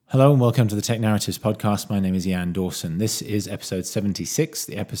Hello and welcome to the Tech Narratives podcast. My name is Jan Dawson. This is episode 76,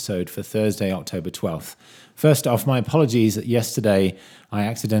 the episode for Thursday, October 12th. First off, my apologies that yesterday I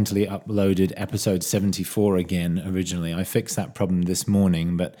accidentally uploaded episode 74 again originally. I fixed that problem this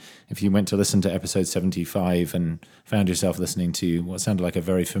morning, but if you went to listen to episode 75 and found yourself listening to what sounded like a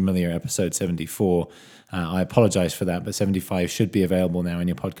very familiar episode 74, I apologize for that, but 75 should be available now in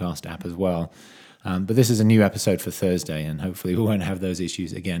your podcast app as well. But this is a new episode for Thursday, and hopefully we won't have those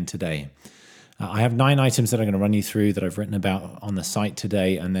issues again today. I have 9 items that I'm going to run you through that I've written about on the site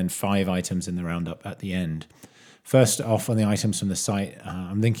today, and then 5 items in the roundup at the end. First off, on the items from the site,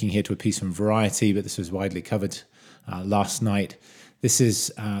 I'm linking here to a piece from Variety, but this was widely covered last night. This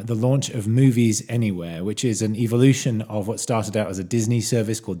is the launch of Movies Anywhere, which is an evolution of what started out as a Disney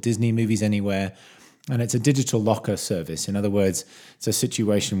service called Disney Movies Anywhere. And it's a digital locker service. In other words, it's a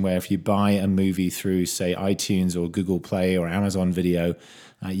situation where if you buy a movie through, say, iTunes or Google Play or Amazon Video,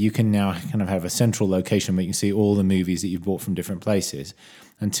 you can now kind of have a central location where you can see all the movies that you've bought from different places.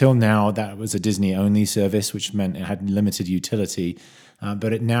 Until now, that was a Disney-only service, which meant it had limited utility,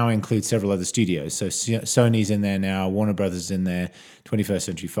 but it now includes several other studios. So Sony's in there now, Warner Brothers is in there, 21st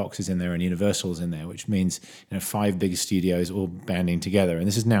Century Fox is in there, and Universal's in there, which means 5 big studios all banding together. And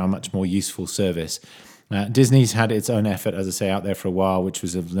this is now a much more useful service. Disney's had its own effort, as I say, out there for a while, which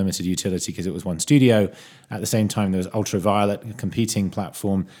was of limited utility because it was one studio. At the same time, there was Ultraviolet, a competing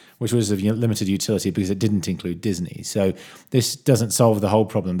platform, which was of limited utility because it didn't include Disney. So this doesn't solve the whole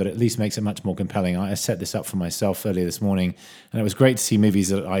problem, but at least makes it much more compelling. I set this up for myself earlier this morning, and it was great to see movies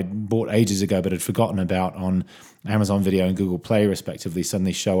that I bought ages ago but had forgotten about on Amazon Video and Google Play, respectively,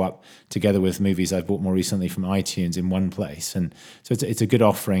 suddenly show up together with movies I've bought more recently from iTunes in one place. And so it's a good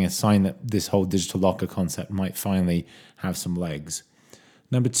offering, a sign that this whole digital locker concept might finally have some legs.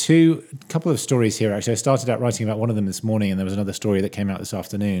 Number 2, a couple of stories here, actually. I started out writing about one of them this morning, and there was another story that came out this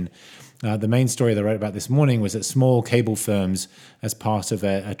afternoon. The main story that I wrote about this morning was that small cable firms, as part of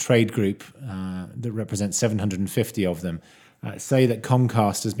a trade group that represents 750 of them, say that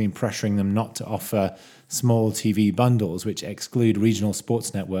Comcast has been pressuring them not to offer small TV bundles, which exclude regional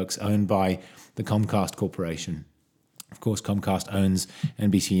sports networks owned by the Comcast Corporation. Of course, Comcast owns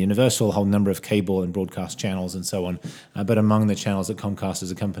NBC Universal, a whole number of cable and broadcast channels and so on. But among the channels that Comcast as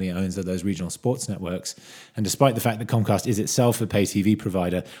a company owns are those regional sports networks. And despite the fact that Comcast is itself a pay TV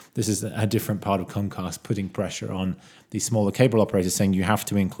provider, this is a different part of Comcast putting pressure on these smaller cable operators, saying you have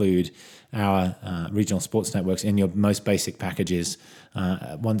to include our regional sports networks in your most basic packages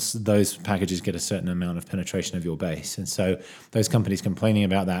once those packages get a certain amount of penetration of your base. And so those companies complaining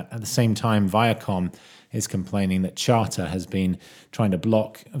about that. At the same time, Viacom is complaining that Charter has been trying to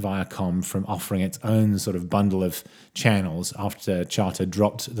block Viacom from offering its own sort of bundle of channels after Charter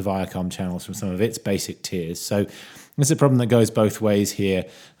dropped the Viacom channels from some of its basic tiers. So it's a problem that goes both ways here,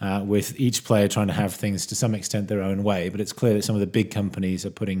 with each player trying to have things to some extent their own way. But it's clear that some of the big companies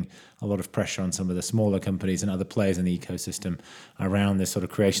are putting a lot of pressure on some of the smaller companies and other players in the ecosystem around this sort of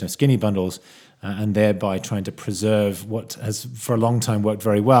creation of skinny bundles, and thereby trying to preserve what has for a long time worked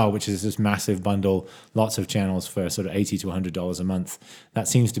very well, which is this massive bundle, lots of channels for sort of $80 to $100 a month. That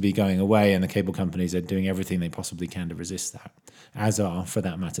seems to be going away, and the cable companies are doing everything they possibly can to resist that, as are, for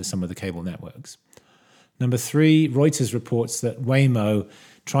that matter, some of the cable networks. Number 3, Reuters reports that Waymo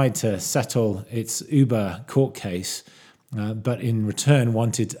tried to settle its Uber court case, but in return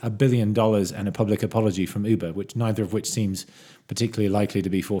wanted $1 billion and a public apology from Uber, neither of which seems particularly likely to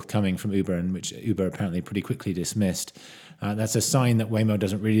be forthcoming from Uber, and which Uber apparently pretty quickly dismissed. That's a sign that Waymo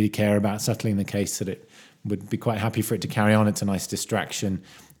doesn't really care about settling the case, that it would be quite happy for it to carry on. It's a nice distraction,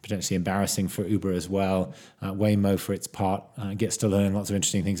 potentially embarrassing for Uber as well. Waymo, for its part, gets to learn lots of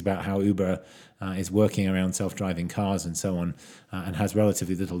interesting things about how Uber is working around self-driving cars and so on, and has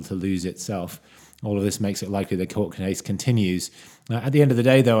relatively little to lose itself. All of this makes it likely the court case continues. At the end of the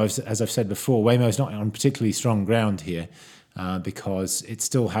day, though, as I've said before, Waymo is not on particularly strong ground here, because it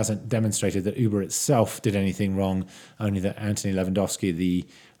still hasn't demonstrated that Uber itself did anything wrong, only that Anthony Levandowski, the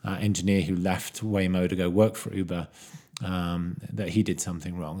engineer who left Waymo to go work for Uber, that he did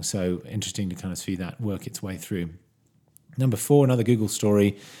something wrong. So interesting to kind of see that work its way through. Number 4, another Google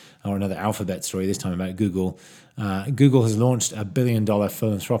story, or another Alphabet story, this time about Google. Google has launched $1 billion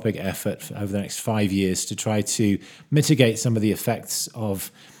philanthropic effort over the next 5 years to try to mitigate some of the effects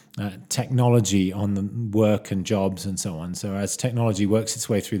of technology on the work and jobs and so on. So as technology works its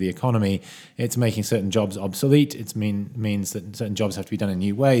way through the economy, it's making certain jobs obsolete. It means that certain jobs have to be done in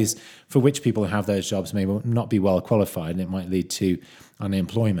new ways, for which people who have those jobs may not be well qualified, and it might lead to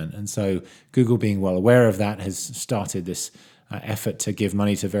unemployment. And so Google, being well aware of that, has started this effort to give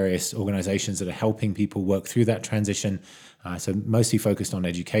money to various organizations that are helping people work through that transition. So mostly focused on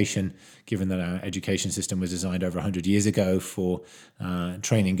education, given that our education system was designed over 100 years ago for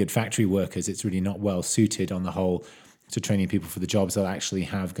training good factory workers. It's really not well suited on the whole to training people for the jobs they'll actually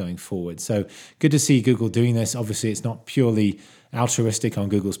have going forward. So good to see Google doing this. Obviously, it's not purely altruistic on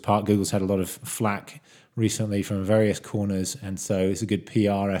Google's part. Google's had a lot of flack recently from various corners, and so it's a good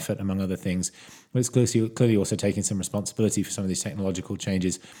PR effort, among other things. But it's clearly also taking some responsibility for some of these technological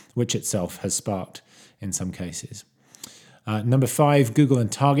changes, which itself has sparked in some cases. Number 5, Google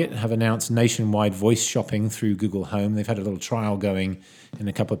and Target have announced nationwide voice shopping through Google Home. They've had a little trial going in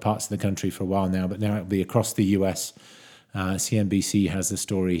a couple of parts of the country for a while now, but now it'll be across the US. CNBC has the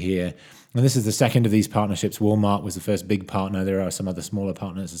story here. And this is the second of these partnerships. Walmart was the first big partner. There are some other smaller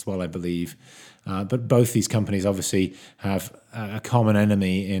partners as well, I believe. But both these companies obviously have a common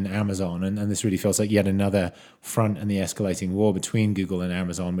enemy in Amazon. And this really feels like yet another front in the escalating war between Google and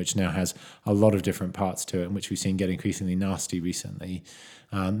Amazon, which now has a lot of different parts to it, and which we've seen get increasingly nasty recently.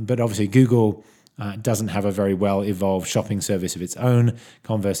 But obviously Google doesn't have a very well-evolved shopping service of its own.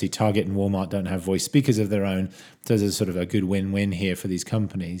 Conversely, Target and Walmart don't have voice speakers of their own. So there's sort of a good win-win here for these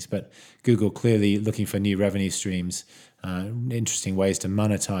companies. But Google clearly looking for new revenue streams, interesting ways to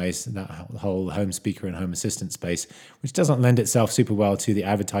monetize that whole home speaker and home assistant space, which doesn't lend itself super well to the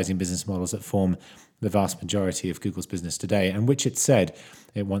advertising business models that form the vast majority of Google's business today, and which it said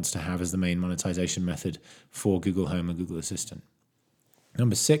it wants to have as the main monetization method for Google Home and Google Assistant.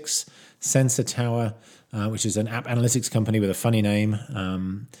 Number 6, Sensor Tower, which is an app analytics company with a funny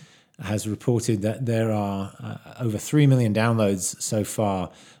name, has reported that there are over 3 million downloads so far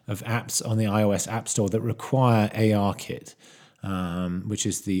of apps on the iOS App Store that require ARKit, which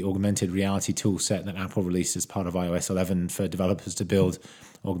is the augmented reality tool set that Apple released as part of iOS 11 for developers to build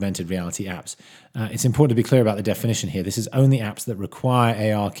augmented reality apps. It's important to be clear about the definition here. This is only apps that require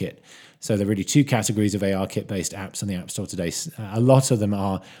ARKit. So there are really 2 categories of ARKit-based apps on the App Store today. A lot of them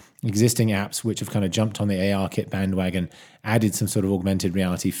are existing apps which have kind of jumped on the ARKit bandwagon, added some sort of augmented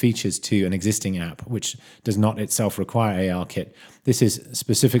reality features to an existing app, which does not itself require ARKit. This is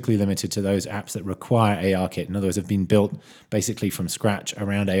specifically limited to those apps that require ARKit. In other words, have been built basically from scratch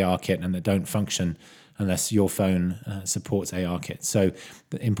around ARKit and that don't function unless your phone supports ARKit. So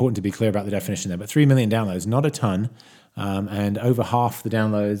important to be clear about the definition there. But 3 million downloads, not a ton. And over half the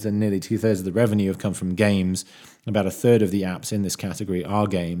downloads and nearly 2/3 of the revenue have come from games. About 1/3 of the apps in this category are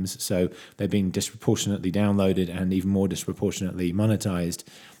games, so they're being disproportionately downloaded and even more disproportionately monetized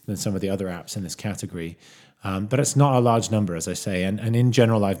than some of the other apps in this category. But it's not a large number, as I say, and in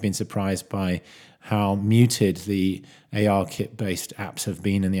general, I've been surprised by how muted the ARKit-based apps have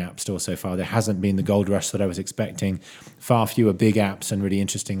been in the App Store so far. There hasn't been the gold rush that I was expecting. Far fewer big apps and really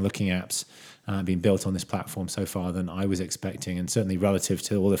interesting-looking apps being built on this platform so far than I was expecting, and certainly relative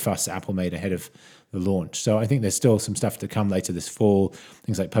to all the fuss Apple made ahead of the launch. So I think there's still some stuff to come later this fall.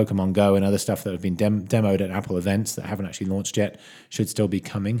 Things like Pokemon Go and other stuff that have been demoed at Apple events that haven't actually launched yet should still be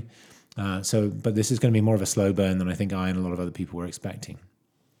coming. But this is going to be more of a slow burn than I think I and a lot of other people were expecting.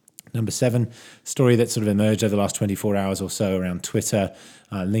 Number 7, story that sort of emerged over the last 24 hours or so around Twitter,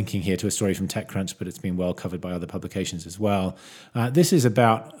 linking here to a story from TechCrunch, but it's been well covered by other publications as well. This is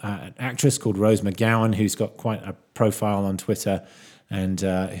about an actress called Rose McGowan, who's got quite a profile on Twitter and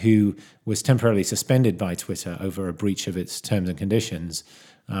who was temporarily suspended by Twitter over a breach of its terms and conditions,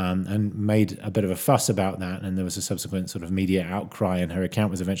 and made a bit of a fuss about that, and there was a subsequent sort of media outcry, and her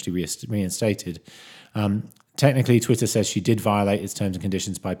account was eventually reinstated. Technically, Twitter says she did violate its terms and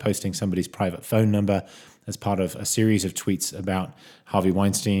conditions by posting somebody's private phone number as part of a series of tweets about Harvey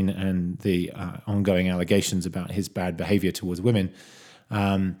Weinstein and the ongoing allegations about his bad behavior towards women.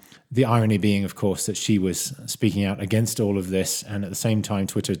 The irony being, of course, that she was speaking out against all of this, and at the same time,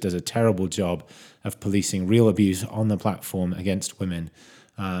 Twitter does a terrible job of policing real abuse on the platform against women.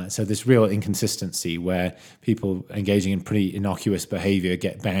 So this real inconsistency where people engaging in pretty innocuous behavior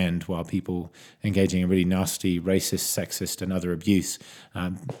get banned while people engaging in really nasty, racist, sexist, and other abuse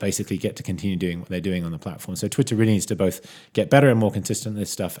basically get to continue doing what they're doing on the platform. So Twitter really needs to both get better and more consistent with this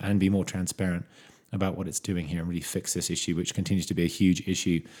stuff and be more transparent about what it's doing here and really fix this issue, which continues to be a huge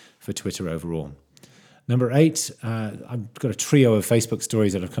issue for Twitter overall. Number 8, I've got a trio of Facebook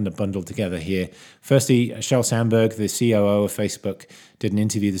stories that I've kind of bundled together here. Firstly, Sheryl Sandberg, the COO of Facebook, did an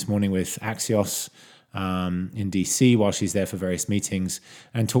interview this morning with Axios in DC while she's there for various meetings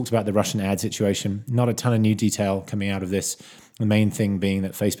and talked about the Russian ad situation. Not a ton of new detail coming out of this. The main thing being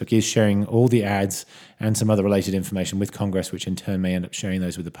that Facebook is sharing all the ads and some other related information with Congress, which in turn may end up sharing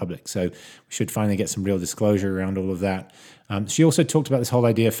those with the public. So we should finally get some real disclosure around all of that. She also talked about this whole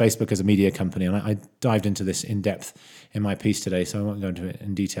idea of Facebook as a media company, and I dived into this in depth in my piece today, so I won't go into it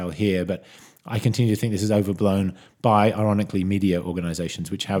in detail here. But I continue to think this is overblown by, ironically, media organizations,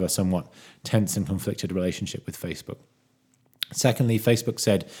 which have a somewhat tense and conflicted relationship with Facebook. Secondly, Facebook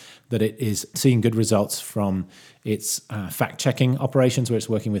said that it is seeing good results from its fact-checking operations, where it's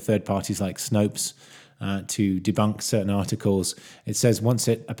working with third parties like Snopes to debunk certain articles. It says once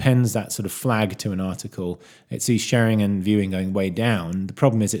it appends that sort of flag to an article, it sees sharing and viewing going way down. The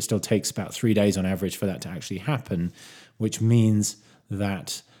problem is it still takes about 3 days on average for that to actually happen, which means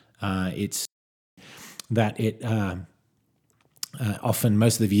that often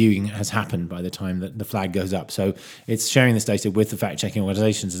most of the viewing has happened by the time that the flag goes up. So it's sharing this data with the fact-checking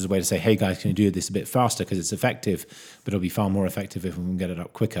organizations as a way to say, hey guys, can you do this a bit faster because it's effective, but it'll be far more effective if we can get it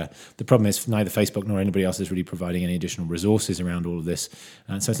up quicker. The problem is neither Facebook nor anybody else is really providing any additional resources around all of this.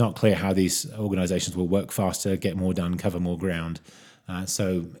 And so it's not clear how these organizations will work faster, get more done, cover more ground.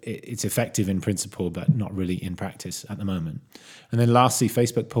 So it's effective in principle, but not really in practice at the moment. And then lastly,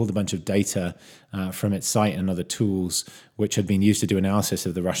 Facebook pulled a bunch of data from its site and other tools, which had been used to do analysis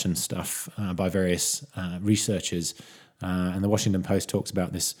of the Russian stuff by various researchers. And the Washington Post talks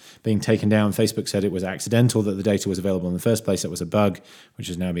about this being taken down. Facebook said it was accidental that the data was available in the first place. That was a bug, which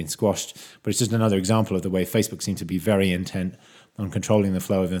has now been squashed. But it's just another example of the way Facebook seemed to be very intent on controlling the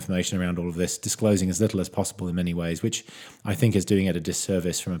flow of information around all of this, disclosing as little as possible in many ways, which I think is doing it a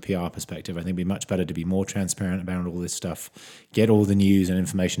disservice from a PR perspective. I think it'd be much better to be more transparent about all this stuff, get all the news and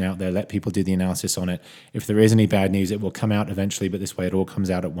information out there, let people do the analysis on it. If there is any bad news, it will come out eventually, but this way it all comes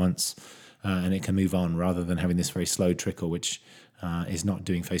out at once and it can move on rather than having this very slow trickle, which is not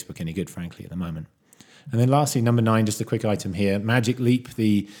doing Facebook any good, frankly, at the moment. And then lastly, number 9, just a quick item here. Magic Leap,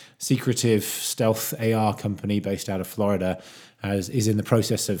 the secretive stealth AR company based out of Florida, is in the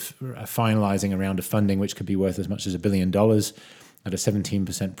process of finalizing a round of funding, which could be worth as much as $1 billion at a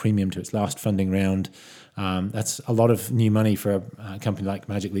 17% premium to its last funding round. That's a lot of new money for a company like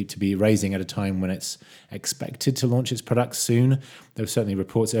Magic Leap to be raising at a time when it's expected to launch its products soon. There were certainly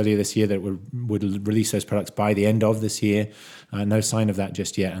reports earlier this year that it would release those products by the end of this year. No sign of that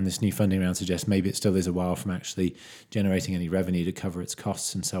just yet, and this new funding round suggests maybe it still is a while from actually generating any revenue to cover its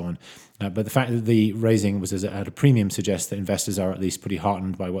costs and so on. But the fact that the raising was at a premium suggests that investors are at least pretty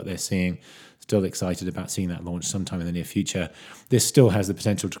heartened by what they're seeing, still excited about seeing that launch sometime in the near future. This still has the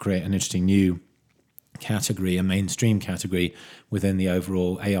potential to create an interesting new category, a mainstream category within the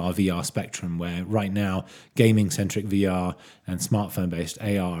overall AR VR spectrum, where right now gaming-centric VR and smartphone-based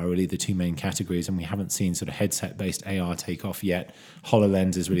AR are really the two main categories, and we haven't seen sort of headset-based AR take off yet.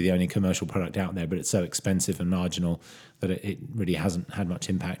 HoloLens is really the only commercial product out there, but it's so expensive and marginal that it really hasn't had much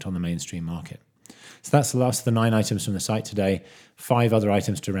impact on the mainstream market. So that's the last of the 9 items from the site today. 5 other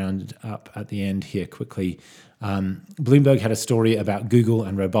items to round up at the end here quickly. Bloomberg had a story about Google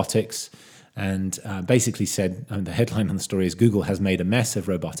and robotics, and basically said, the headline on the story is Google has made a mess of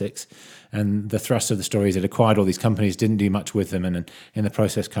robotics. And the thrust of the story is it acquired all these companies, didn't do much with them, and in the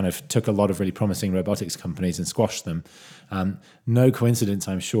process kind of took a lot of really promising robotics companies and squashed them. No coincidence,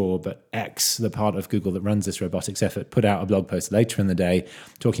 I'm sure, but X, the part of Google that runs this robotics effort, put out a blog post later in the day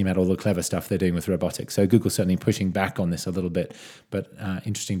talking about all the clever stuff they're doing with robotics. So Google's certainly pushing back on this a little bit, but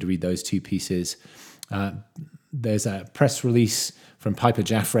interesting to read those 2 pieces. There's a press release from Piper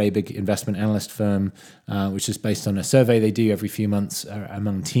Jaffray, big investment analyst firm, which is based on a survey they do every few months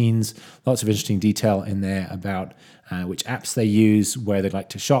among teens. Lots of interesting detail in there about which apps they use, where they like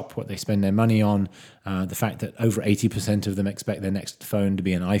to shop, what they spend their money on, the fact that over 80% of them expect their next phone to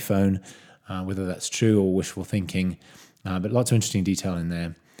be an iPhone, whether that's true or wishful thinking, but lots of interesting detail in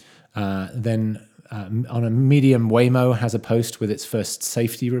there. Then on a Medium, Waymo has a post with its first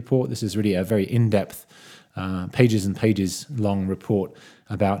safety report. This is really a very in-depth pages and pages long report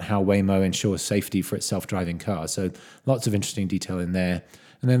about how Waymo ensures safety for its self-driving cars. So lots of interesting detail in there.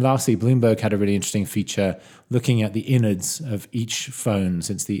 And then lastly, Bloomberg had a really interesting feature looking at the innards of each phone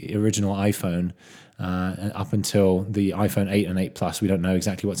since the original iPhone up until the iPhone 8 and 8 Plus. We don't know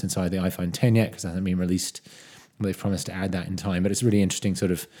exactly what's inside the iPhone 10 yet because it hasn't been released. They've promised to add that in time, but it's a really interesting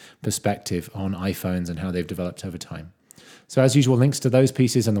sort of perspective on iPhones and how they've developed over time. So as usual, links to those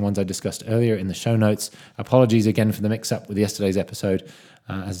pieces and the ones I discussed earlier in the show notes. Apologies again for the mix-up with yesterday's episode.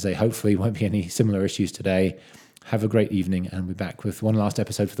 As I say, hopefully won't be any similar issues today. Have a great evening, and we'll be back with one last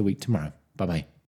episode for the week tomorrow. Bye-bye.